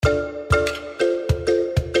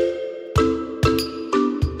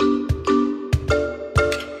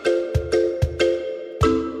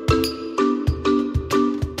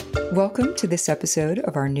Welcome to this episode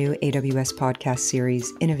of our new AWS podcast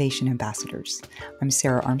series, Innovation Ambassadors. I'm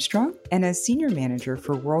Sarah Armstrong, and as Senior Manager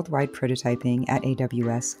for Worldwide Prototyping at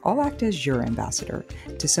AWS, I'll act as your ambassador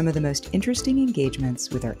to some of the most interesting engagements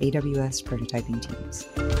with our AWS prototyping teams.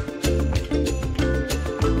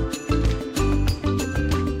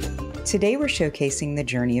 Today we're showcasing the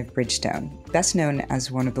journey of Bridgestone, best known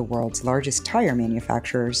as one of the world's largest tire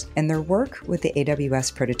manufacturers, and their work with the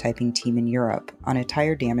AWS prototyping team in Europe on a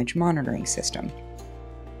tire damage monitoring system.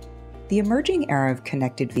 The emerging era of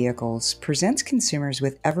connected vehicles presents consumers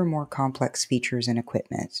with ever more complex features and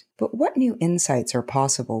equipment. But what new insights are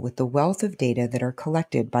possible with the wealth of data that are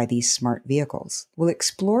collected by these smart vehicles? We'll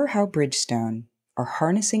explore how Bridgestone are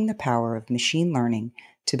harnessing the power of machine learning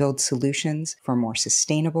to build solutions for more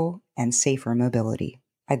sustainable and safer mobility.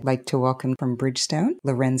 I'd like to welcome from Bridgestone,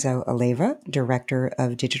 Lorenzo Aleva, Director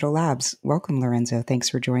of Digital Labs. Welcome, Lorenzo. Thanks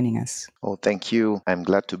for joining us. Oh, thank you. I'm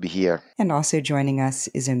glad to be here. And also joining us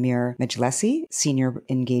is Amir Majlesi, Senior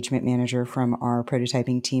Engagement Manager from our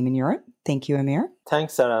prototyping team in Europe. Thank you, Amir.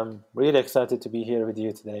 Thanks, Sarah. I'm really excited to be here with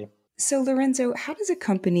you today. So, Lorenzo, how does a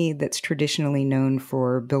company that's traditionally known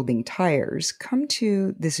for building tires come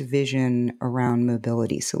to this vision around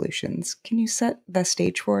mobility solutions? Can you set the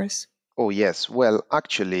stage for us? Oh, yes. Well,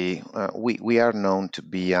 actually, we are known to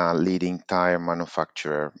be a leading tire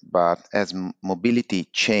manufacturer, but as mobility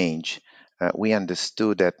changed, we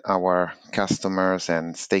understood that our customers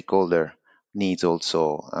and stakeholder needs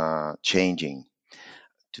also changing.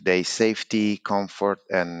 Today, safety, comfort,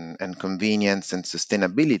 and convenience and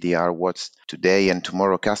sustainability are what today and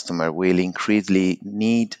tomorrow customer will increasingly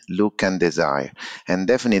need, look, and desire. And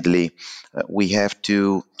definitely, we have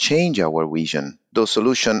to change our vision. Those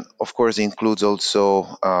solution, of course, includes also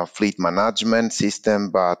fleet management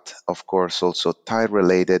system, but of course also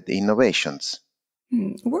tire-related innovations.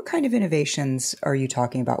 What kind of innovations are you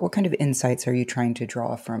talking about? What kind of insights are you trying to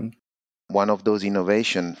draw from? One of those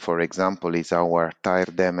innovations, for example, is our tire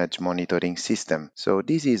damage monitoring system. So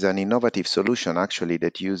this is an innovative solution actually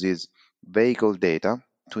that uses vehicle data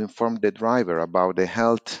to inform the driver about the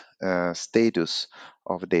health status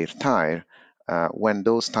of their tire when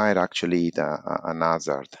those tires actually hit an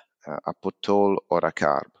hazard, a pothole or a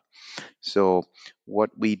curb. So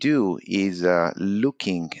what we do is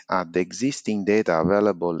looking at the existing data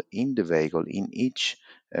available in the vehicle, in each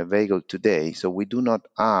vehicle today. So we do not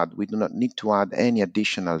need to add any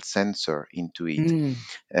additional sensor into it.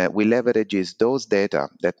 We leverages those data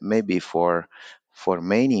that maybe for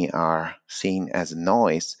many are seen as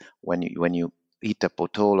noise. When you hit a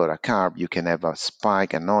pothole or a curb, you can have a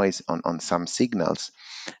spike, a noise on some signals.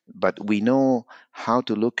 But we know how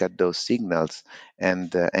to look at those signals and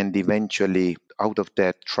eventually out of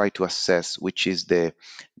that try to assess which is the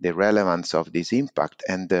relevance of this impact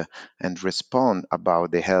and respond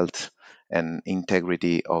about the health and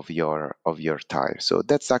integrity of your tire. So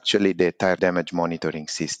that's actually the tire damage monitoring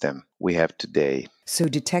system we have today. So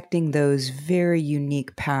detecting those very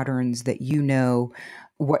unique patterns that you know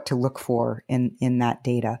what to look for in that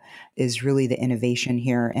data is really the innovation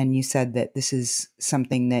here. And you said that this is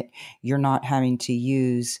something that you're not having to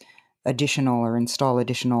use additional or install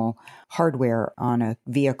additional hardware on a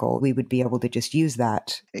vehicle. We would be able to just use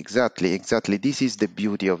that. Exactly. This is the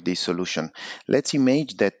beauty of this solution. Let's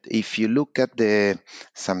imagine that if you look at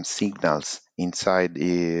some signals inside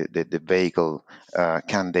the vehicle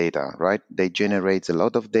CAN data, right? They generate a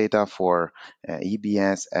lot of data for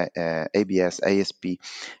EBS, ABS, ASP,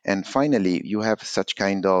 and finally you have such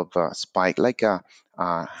kind of spike like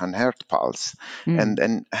an heart pulse,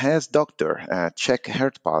 and has doctor check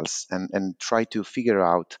heart pulse and try to figure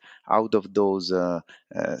out of those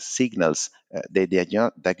signals the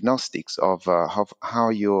diagnostics of how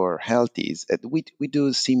your health is. We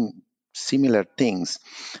do similar things,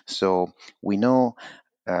 so we know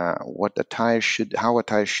how a tire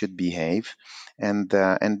should behave, and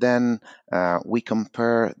then we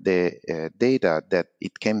compare the data that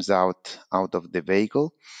it comes out of the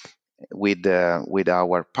vehicle with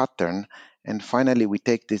our pattern, and finally we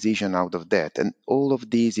take decision out of that. And all of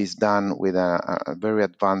this is done with a very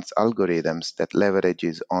advanced algorithms that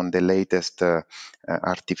leverages on the latest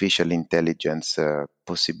artificial intelligence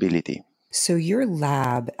possibility. So your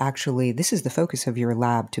lab, actually, this is the focus of your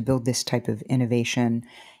lab to build this type of innovation.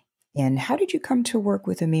 And how did you come to work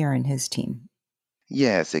with Amir and his team?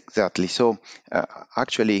 Yes, exactly. So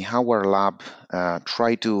actually our lab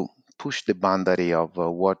try to push the boundary of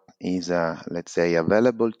what is, let's say,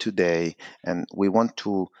 available today, and we want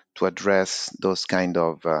to address those kind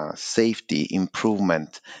of safety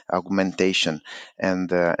improvement, augmentation, and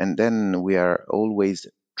then we are always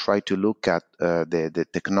try to look at the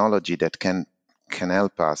technology that can can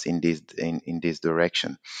help us in this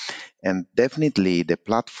direction. And definitely the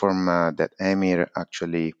platform that Emir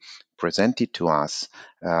actually presented to us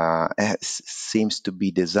seems to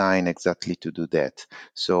be designed exactly to do that.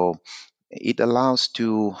 So it allows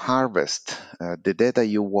to harvest the data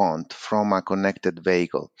you want from a connected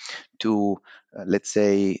vehicle to, let's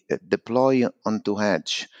say, deploy onto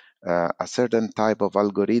edge a certain type of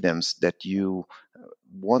algorithms that you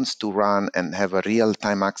wants to run and have a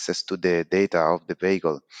real-time access to the data of the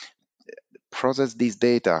vehicle, process this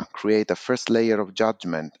data, create a first layer of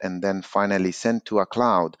judgment, and then finally send to a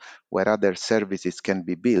cloud where other services can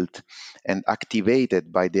be built and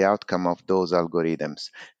activated by the outcome of those algorithms.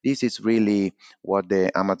 This is really what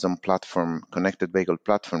the Amazon platform, connected vehicle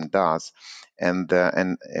platform, does, and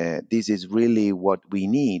this is really what we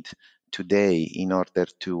need today in order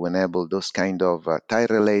to enable those kind of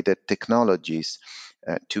tire-related technologies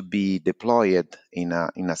to be deployed in a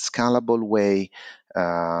scalable way,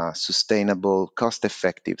 sustainable,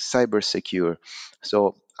 cost-effective, cyber-secure.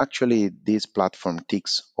 So actually, this platform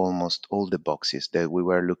ticks almost all the boxes that we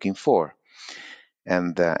were looking for.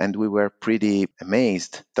 And we were pretty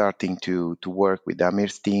amazed starting to work with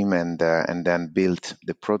Amir's team and then build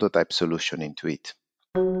the prototype solution into it.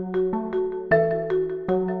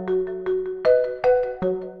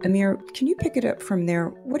 Amir, can you pick it up from there?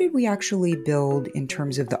 What did we actually build in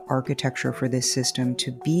terms of the architecture for this system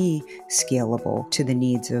to be scalable to the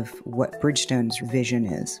needs of what Bridgestone's vision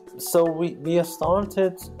is? So we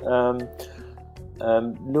started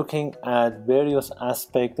looking at various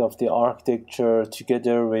aspects of the architecture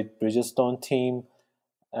together with Bridgestone team.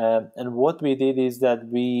 And what we did is that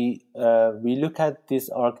we look at this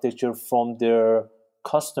architecture from their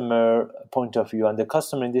customer point of view. And the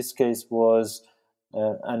customer in this case was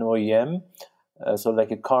an OEM, so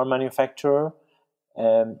like a car manufacturer,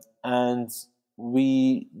 and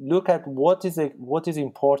we look at what is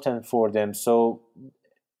important for them. So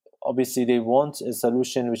obviously they want a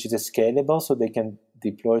solution which is scalable, so they can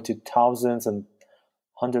deploy to thousands and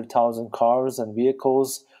 100,000 cars and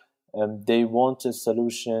vehicles. They want a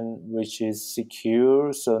solution which is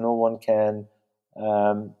secure, so no one can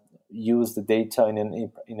use the data in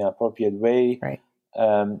an appropriate way. Right.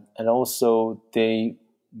 And also they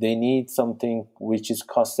need something which is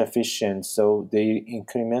cost efficient. So the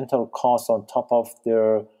incremental cost on top of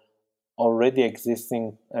their already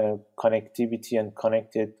existing connectivity and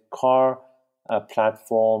connected car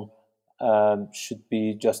platform should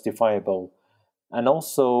be justifiable. And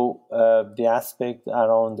also the aspect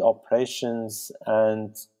around operations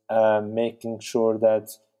and making sure that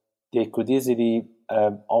they could easily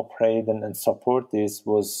operate and support this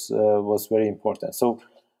was very important. So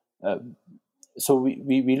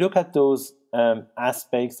we look at those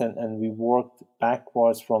aspects and we worked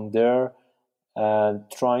backwards from there,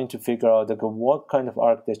 trying to figure out what kind of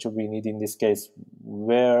architecture we need in this case.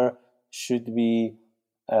 Where should we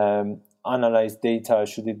analyze data?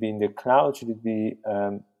 Should it be in the cloud? Should it be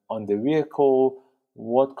on the vehicle?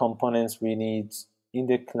 What components we need in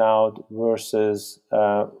the cloud versus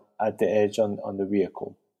at the edge on the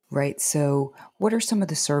vehicle. Right. So what are some of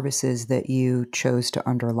the services that you chose to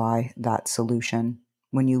underlie that solution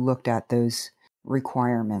when you looked at those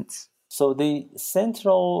requirements? So the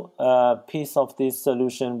central piece of this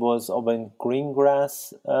solution was Open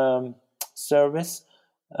Greengrass service.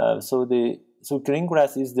 So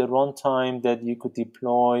Greengrass is the runtime that you could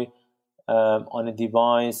deploy on a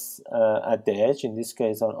device at the edge, in this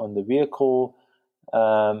case on the vehicle.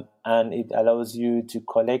 And it allows you to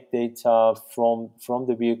collect data from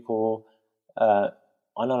the vehicle,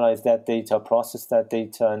 analyze that data, process that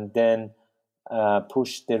data, and then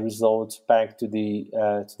push the results back to the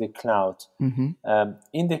cloud. Mm-hmm.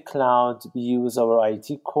 In the cloud, we use our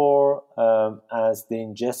IT core as the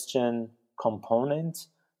ingestion component,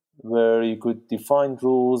 where you could define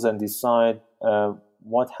rules and decide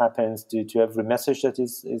what happens to every message that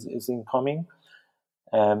is incoming.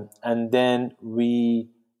 And then we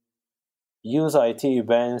use IT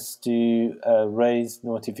events to raise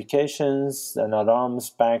notifications and alarms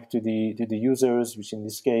back to the users, which in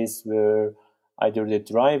this case were either the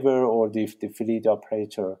driver or the fleet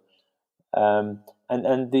operator. And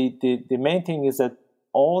the main thing is that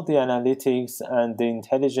all the analytics and the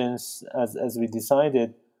intelligence, as we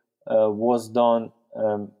decided, was done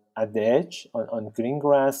at the edge on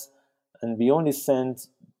Greengrass, and we only sent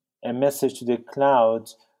a message to the cloud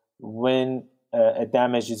when a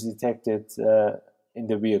damage is detected in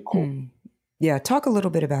the vehicle. Yeah, talk a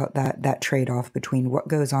little bit about that trade-off between what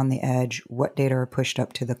goes on the edge, what data are pushed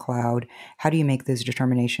up to the cloud. How do you make those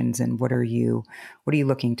determinations, and what are you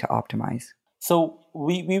looking to optimize? So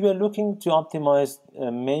we were looking to optimize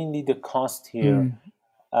mainly the cost here.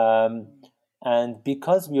 Um, and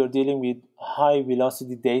because we are dealing with high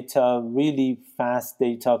velocity data, really fast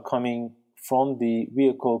data coming from the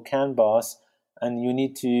vehicle CAN bus, and you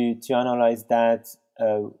need to analyze that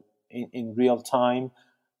in real time.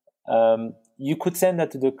 You could send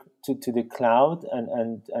that to the cloud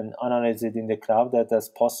and analyze it in the cloud. That's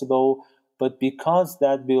possible. But because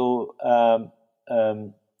that will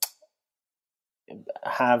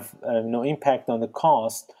have no impact on the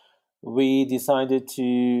cost, we decided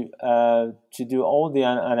to do all the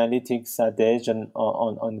analytics at the edge and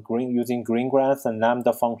on green, using Greengrass and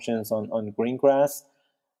Lambda functions on Greengrass,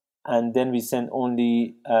 and then we send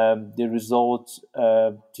only the results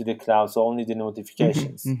to the cloud, so only the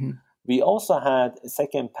notifications. We also had a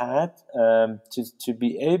second path to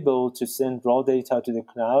be able to send raw data to the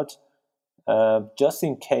cloud just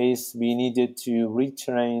in case we needed to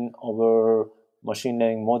retrain our machine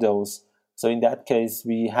learning models. So in that case,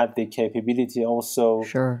 we had the capability also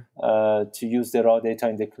to use the raw data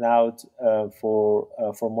in the cloud for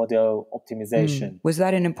model optimization. Was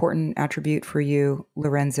that an important attribute for you,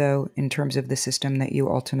 Lorenzo, in terms of the system that you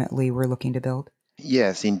ultimately were looking to build?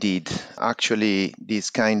 Yes, indeed. Actually, this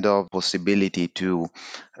kind of possibility to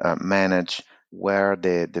manage where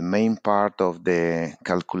the main part of the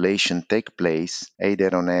calculation take place,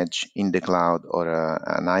 either on edge, in the cloud, or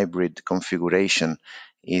an hybrid configuration,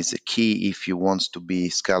 is key if you want to be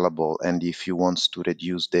scalable and if you want to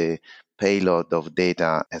reduce the payload of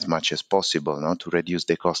data as much as possible, to reduce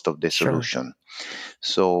the cost of the solution.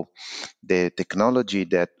 So the technology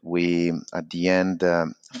that we at the end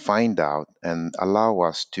find out and allow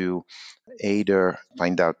us to either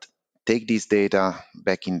take this data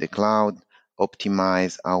back in the cloud,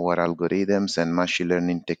 optimize our algorithms and machine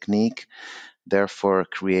learning technique, therefore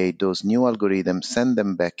create those new algorithms, send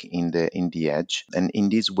them back in the edge, and in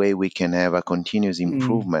this way we can have a continuous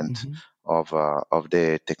improvement of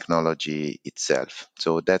the technology itself.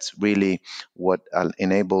 So that's really what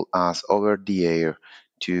enable us over the air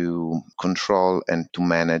to control and to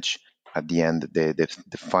manage at the end the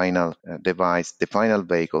final device, the final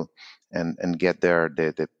vehicle, and get there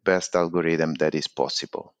the best algorithm that is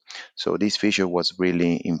possible. So this feature was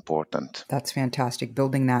really important. That's fantastic.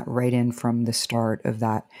 Building that right in from the start of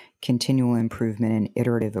that continual improvement and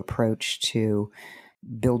iterative approach to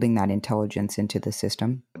building that intelligence into the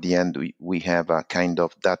system. At the end, we have a kind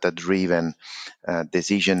of data-driven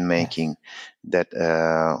decision making that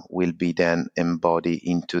will be then embodied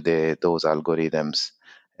into those algorithms,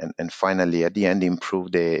 and finally, at the end,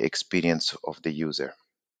 improve the experience of the user.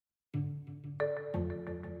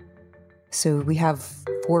 So we have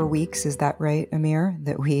 4 weeks, is that right, Amir,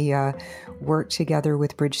 that we worked together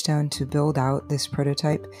with Bridgestone to build out this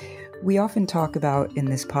prototype. We often talk about in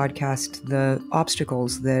this podcast the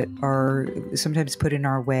obstacles that are sometimes put in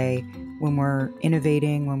our way when we're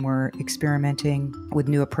innovating, when we're experimenting with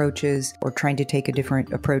new approaches or trying to take a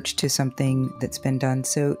different approach to something that's been done.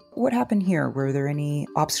 So what happened here? Were there any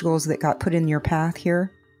obstacles that got put in your path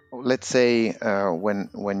here? Let's say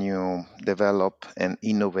when you develop and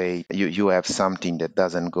innovate, you have something that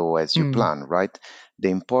doesn't go as you plan, right? The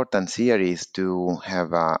importance here is to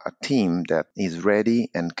have a team that is ready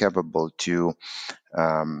and capable to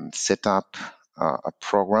set up a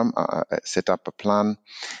program, set up a plan,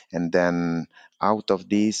 and then out of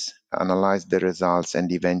this, analyze the results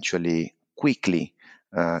and eventually quickly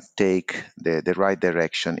take the right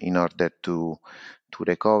direction in order to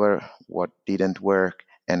recover what didn't work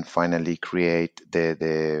and finally create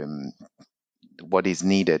the what is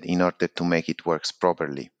needed in order to make it works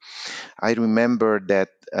properly. I remember that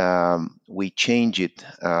we changed it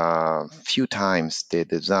a few times, the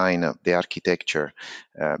design of the architecture,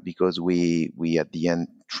 because we at the end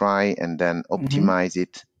try and then optimize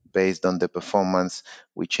it based on the performance.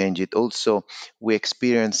 We change it. Also, we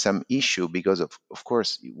experience some issue because of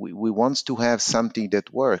course we want to have something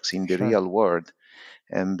that works in the real world.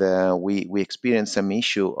 And we experienced some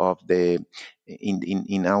issue of the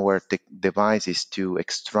in our devices to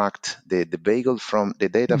extract the vehicle from the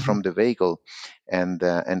data from the vehicle and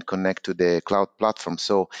connect to the cloud platform.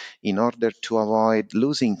 So in order to avoid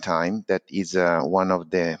losing time, that is one of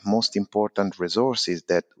the most important resources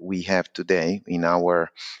that we have today in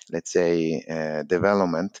our, let's say,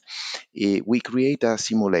 development. We create a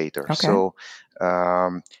simulator. So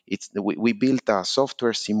we built a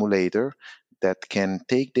software simulator that can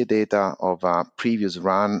take the data of a previous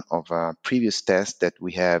run, of a previous test that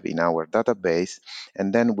we have in our database,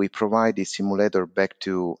 and then we provide the simulator back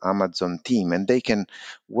to Amazon team, and they can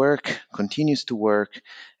continues to work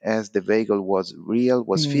as the vehicle was real,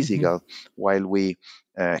 was physical, while we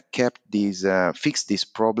fixed this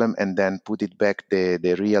problem and then put it back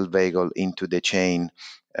the real vehicle into the chain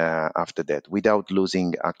after that, without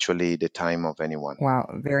losing actually the time of anyone. Wow,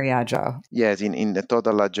 very agile. Yes, in the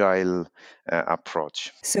total agile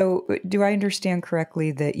approach. So, do I understand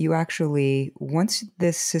correctly that you actually, once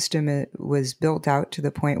this system was built out to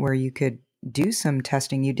the point where you could do some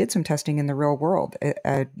testing, you did some testing in the real world?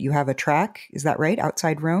 You have a track, is that right,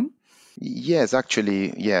 outside Rome? Yes,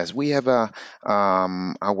 actually, yes. We have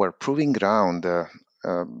our proving ground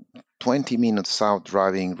 20 minutes south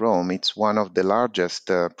driving Rome. It's one of the largest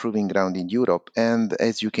proving ground in Europe, and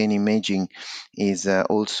as you can imagine, is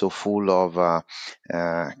also full of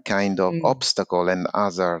kind of obstacle and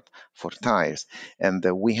hazard for tires. And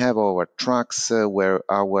we have our trucks where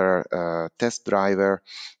our test driver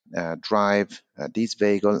drive this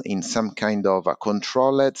vehicle in some kind of a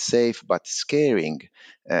controlled, safe but scaring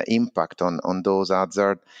impact on those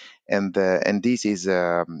hazards. And this is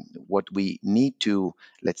what we need to,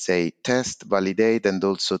 let's say, test, validate, and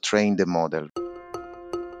also train the model.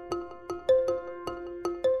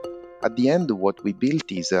 At the end, what we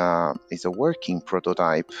built is a working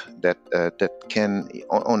prototype that can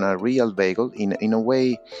on a real vehicle in a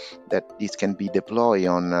way that this can be deployed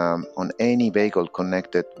on any vehicle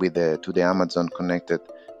connected to the Amazon connected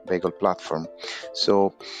vehicle platform.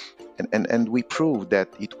 So. And we prove that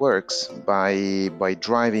it works by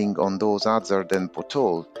driving on those hazards and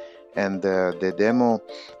potholes. And the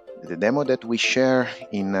demo that we share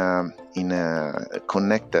in a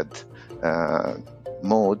connected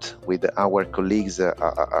mode with our colleagues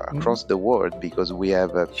across the world, because we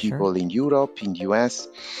have people in Europe, in US,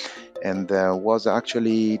 and was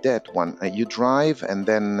actually that one. You drive and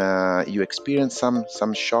then you experience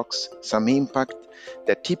some shocks, some impact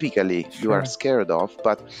that typically you are scared of,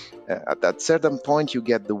 but at that certain point you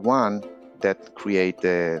get the one that create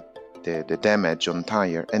the damage on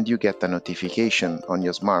tire, and you get a notification on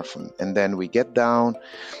your smartphone. And then we get down,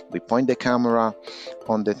 we point the camera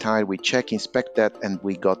on the tire, we check, inspect that, and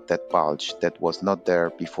we got that bulge that was not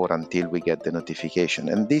there before until we get the notification.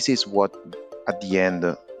 And this is what at the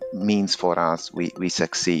end means for us we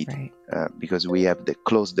succeed, because we have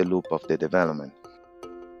closed the loop of the development.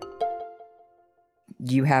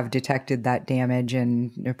 You have detected that damage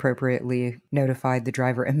and appropriately notified the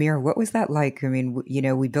driver. Amir, what was that like? I mean,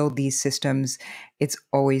 we build these systems. It's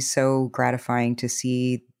always so gratifying to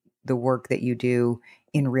see the work that you do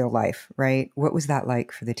in real life, right? What was that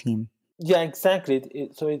like for the team? Yeah, exactly.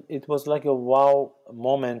 It was like a wow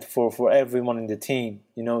moment for everyone in the team,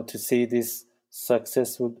 to see this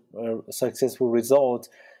successful result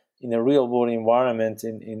in a real world environment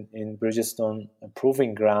in Bridgestone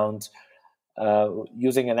proving ground.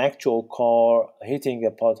 Using an actual car, hitting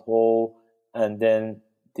a pothole, and then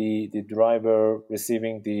the driver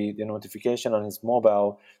receiving the notification on his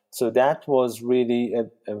mobile. So that was really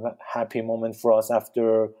a happy moment for us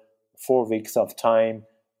after 4 weeks of time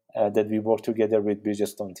that we worked together with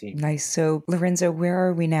Bridgestone team. Nice. So Lorenzo, where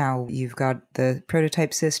are we now? You've got the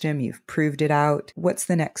prototype system, you've proved it out. What's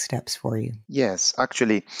the next steps for you? Yes,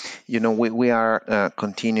 actually, we are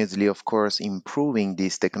continuously, of course, improving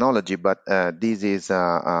this technology, but this is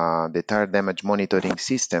the tire damage monitoring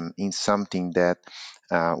system is something that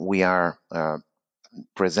we are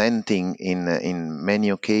presenting in many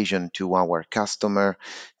occasions to our customer,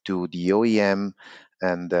 to the OEM,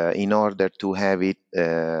 and in order to have it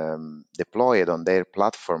deployed on their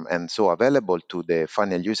platform and so available to the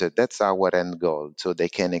final user. That's our end goal, so they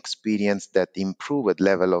can experience that improved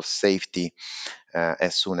level of safety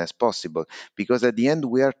as soon as possible. Because at the end,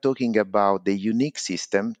 we are talking about the unique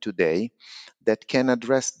system today that can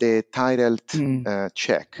address the tire health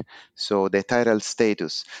check, so the tire health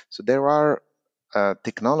status. So there are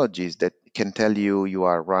technologies that can tell you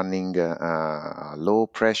are running low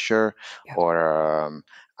pressure or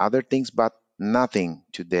other things, but nothing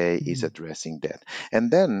today is addressing that.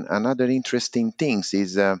 And then another interesting thing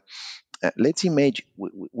is let's imagine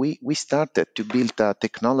we started to build a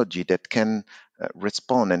technology that can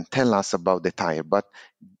respond and tell us about the tire, but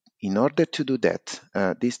in order to do that,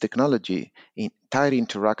 this technology tire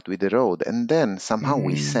interact with the road, and then somehow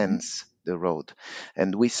we sense the road,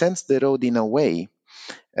 and we sense the road in a way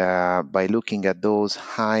by looking at those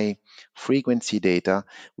high frequency data.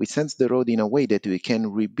 We sense the road in a way that we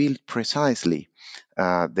can rebuild precisely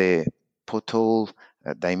the pothole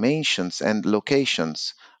dimensions and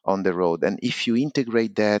locations on the road. And if you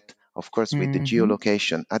integrate that of course, with the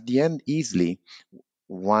geolocation. At the end, easily,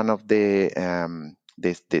 one of the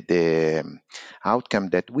outcome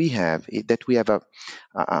that we have is that we have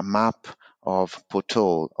a map of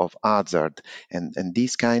pothole, of hazard, and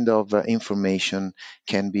this kind of information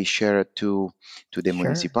can be shared to the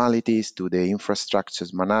municipalities, to the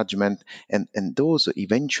infrastructures management, and those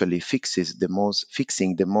eventually fixing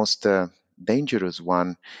the most dangerous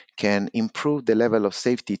one can improve the level of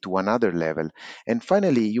safety to another level. And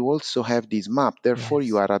finally, you also have this map. Therefore,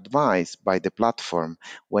 you are advised by the platform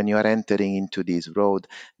when you are entering into this road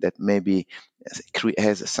that maybe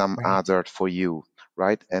has some hazard for you,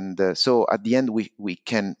 right? And so at the end, we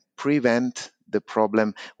can prevent the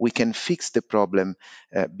problem, we can fix the problem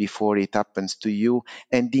before it happens to you.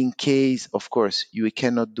 And in case, of course, you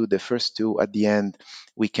cannot do the first two, at the end,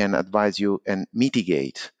 we can advise you and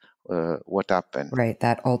mitigate what happened. Right,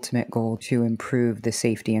 that ultimate goal to improve the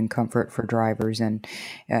safety and comfort for drivers. And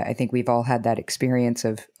I think we've all had that experience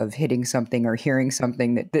of hitting something or hearing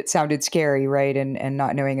something that sounded scary, right? And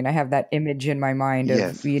not knowing. And I have that image in my mind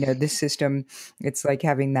of, this system, it's like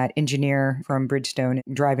having that engineer from Bridgestone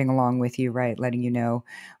driving along with you, right? Letting you know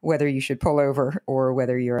whether you should pull over or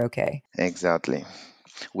whether you're okay. Exactly.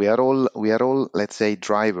 We are all, let's say,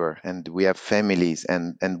 driver, and we have families,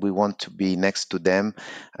 and we want to be next to them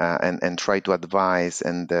and try to advise,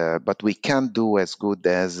 and but we can't do as good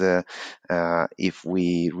as if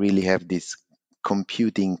we really have this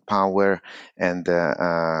computing power and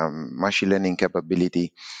machine learning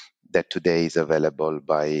capability that today is available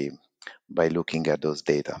by looking at those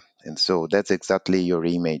data. And so that's exactly your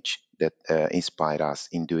image that inspired us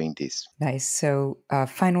in doing this. Nice. So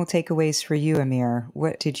final takeaways for you, Amir.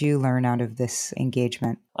 What did you learn out of this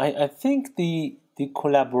engagement? I think the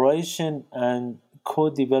collaboration and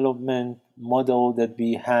co-development model that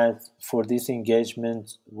we had for this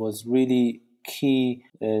engagement was really key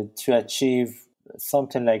to achieve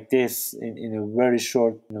something like this in a very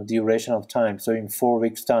short duration of time. So in 4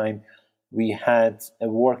 weeks' time, we had a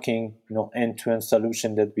working end-to-end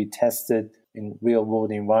solution that we tested in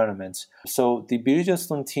real-world environments. So the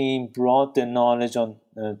Bridgestone team brought the knowledge on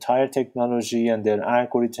tire technology and their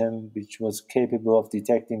algorithm, which was capable of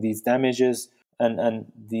detecting these damages. And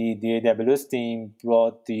the AWS team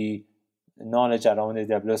brought the knowledge around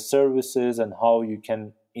AWS services and how you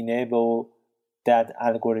can enable that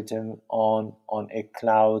algorithm on a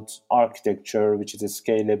cloud architecture, which is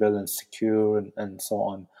scalable and secure and so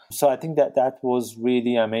on. So I think that was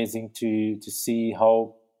really amazing to see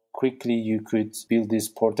how quickly you could build these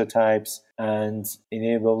prototypes and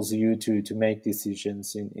enables you to make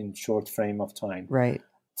decisions in short frame of time. Right.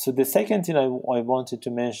 So the second thing I wanted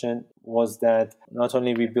to mention was that not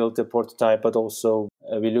only we built the prototype, but also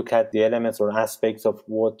we look at the elements or aspects of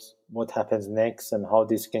what happens next and how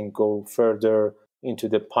this can go further into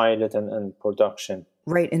the pilot and production.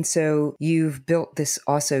 Right. And so you've built this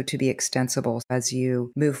also to be extensible as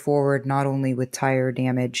you move forward, not only with tire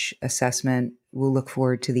damage assessment. We'll look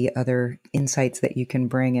forward to the other insights that you can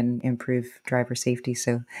bring and improve driver safety.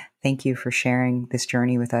 So thank you for sharing this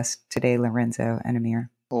journey with us today, Lorenzo and Amir.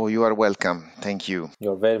 Oh, you are welcome. Thank you.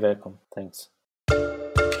 You're very welcome. Thanks.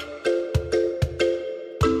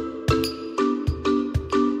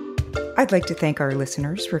 I'd like to thank our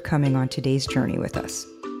listeners for coming on today's journey with us.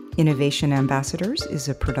 Innovation Ambassadors is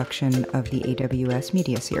a production of the AWS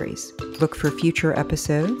Media Series. Look for future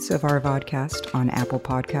episodes of our vodcast on Apple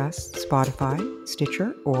Podcasts, Spotify,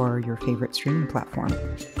 Stitcher, or your favorite streaming platform.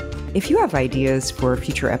 If you have ideas for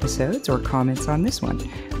future episodes or comments on this one,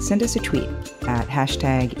 send us a tweet at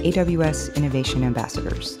 #AWS Innovation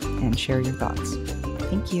Ambassadors and share your thoughts.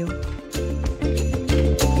 Thank you.